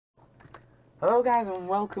Hello guys and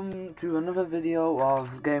welcome to another video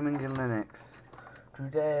of Gaming in Linux.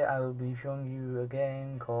 Today I will be showing you a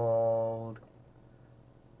game called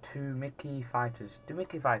Tumiki Fighters.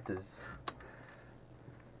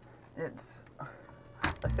 It's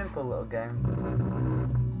a simple little game.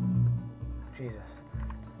 Jesus.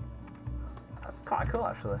 That's quite cool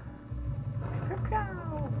actually.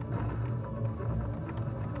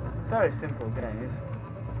 It's a very simple game.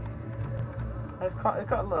 It's got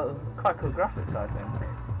quite cool graphics, I think.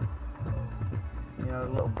 You know,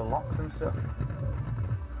 little blocks and stuff.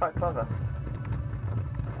 Quite clever.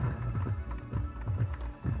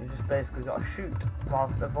 You just basically got to shoot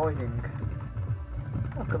whilst avoiding.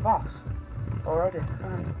 Look, a boss already.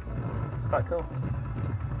 It's quite cool.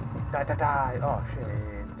 Die! Oh shit!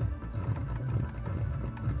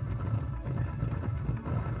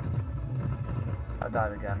 I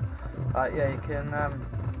died again. Yeah, you can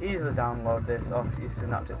easily download this off your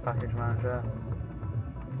Synaptic Package Manager.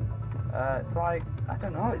 It's like, I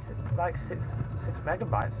don't know, it's like 6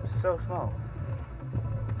 megabytes. It's so small.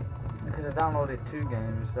 Because I downloaded 2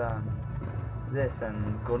 games, this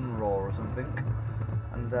and Gun Roar or something,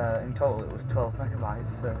 and in total it was 12 megabytes.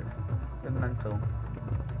 So it's been mental.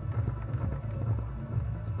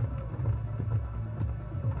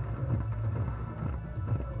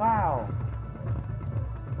 Wow.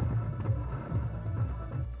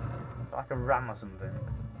 It's like a ram or something.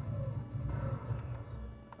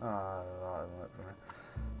 Oh, that didn't work for me.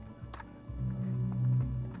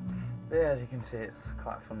 But yeah, as you can see, it's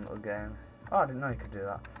quite a fun little game. Oh, I didn't know you could do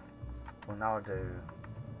that. Well, now I do.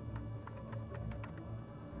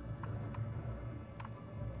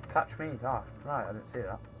 Catch me? Oh, right, I didn't see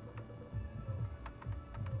that.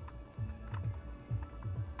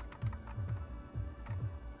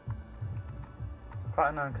 Quite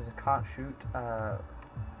annoying because I can't shoot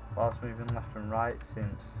whilst moving left and right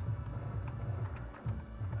since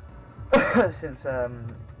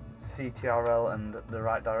CTRL and the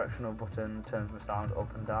right directional button turns my sound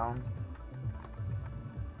up and down.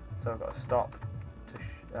 So I've got to stop to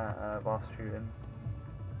whilst shooting.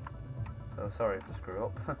 So sorry if I screw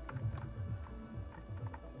up.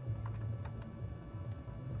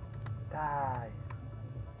 Die!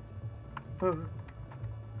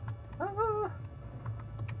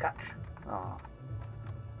 Catch! Oh.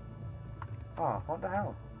 Oh, what the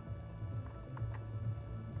hell?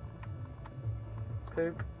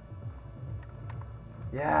 Poop.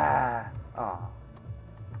 Yeah! Oh.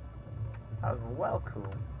 That was well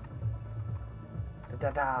cool.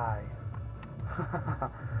 Die!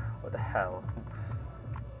 What the hell?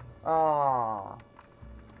 Oh.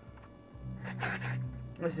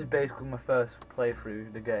 This is basically my first playthrough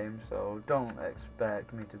of the game, so don't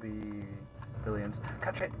expect me to be brilliant.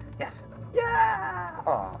 Catch it! Yes! Yeah!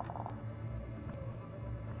 Oh.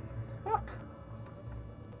 What?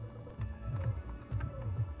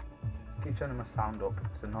 Keep turning my sound up,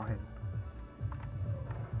 it's annoying.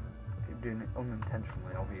 Keep doing it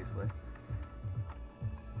unintentionally, obviously.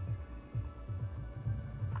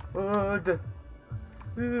 Wood!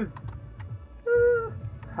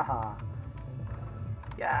 Haha.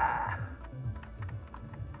 Yeah!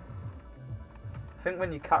 I think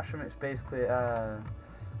when you catch them, it's basically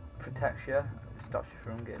protects you, it stops you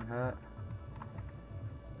from getting hurt.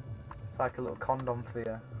 It's like a little condom for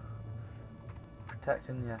you,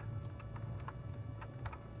 protecting you.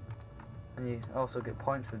 And you also get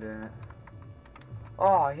points for doing it.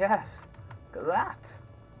 Oh yes! Look at that!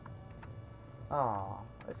 Oh,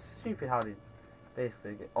 it's stupid how they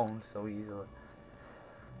basically get owned so easily.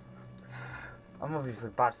 I'm obviously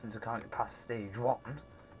bad since I can't get past stage 1.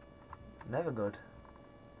 Never good.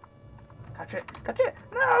 Catch it! Catch it!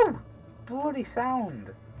 No! Bloody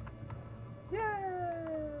sound! Yay!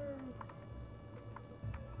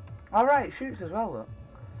 Alright, it shoots as well, look.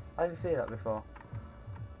 I didn't see that before.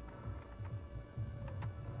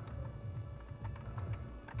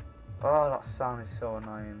 Oh, that sound is so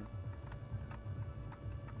annoying.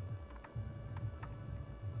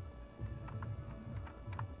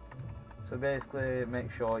 So basically, make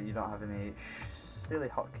sure you don't have any silly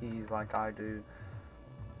hotkeys like I do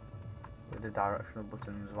with the directional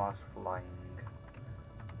buttons whilst flying.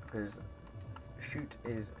 Because shoot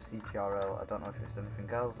is CTRL. I don't know if it's anything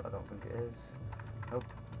else. I don't think it is. Nope.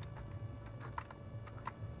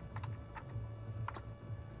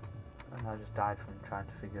 And I just died from trying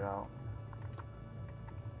to figure out.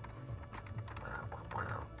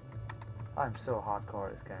 I'm so hardcore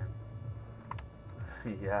at this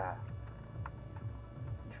game. Yeah.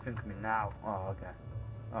 You think of me now? Oh, okay.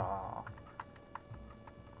 Oh.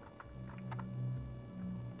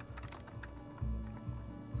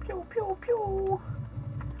 Pew pew pew.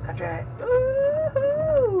 Catch it!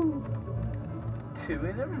 Woohoo! 2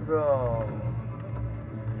 in a row.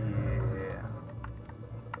 Yeah.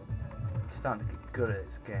 Starting to get good at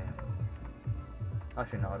this game.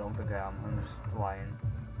 Actually, no, I don't think I am. I'm just lying.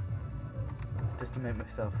 Just to make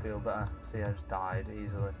myself feel better. See, I just died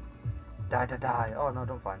easily. Die. Oh no,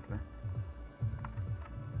 don't find me.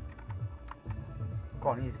 Go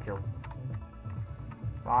on, easy kill.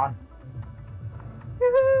 Come on.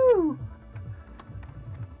 Yoo-hoo!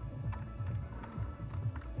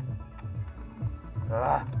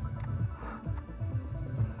 Ah.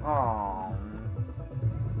 Oh.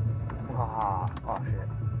 Ah. Oh shit.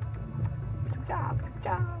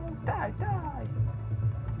 Die.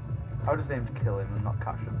 I just aim to kill him and not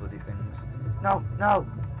catch the bloody things. No.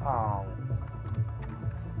 Oh.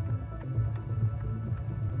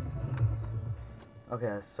 Okay,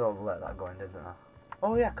 I sort of let that go in, didn't I?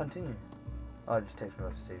 Oh yeah, continue. Oh, it just takes me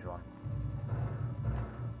to stage 1.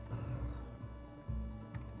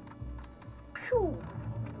 Phew!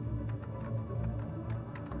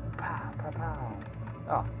 Pow.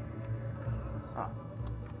 Oh.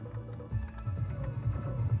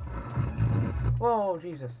 Whoa,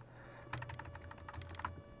 Jesus.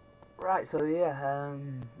 Right, so yeah,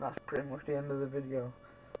 that's pretty much the end of the video.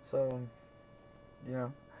 So, you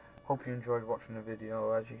know, hope you enjoyed watching the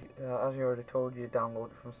video. As you already told you, download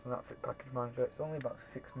it from Synaptic Package Manager. It's only about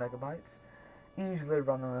 6 megabytes. Easily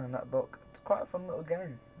run on a netbook. It's quite a fun little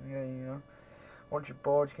game. Yeah, you know, once you're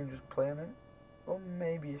bored, you can just play on it. Or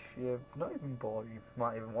maybe if you're not even bored, you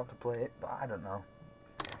might even want to play it. But I don't know.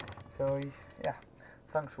 So yeah,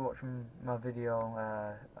 thanks for watching my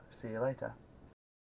video. See you later.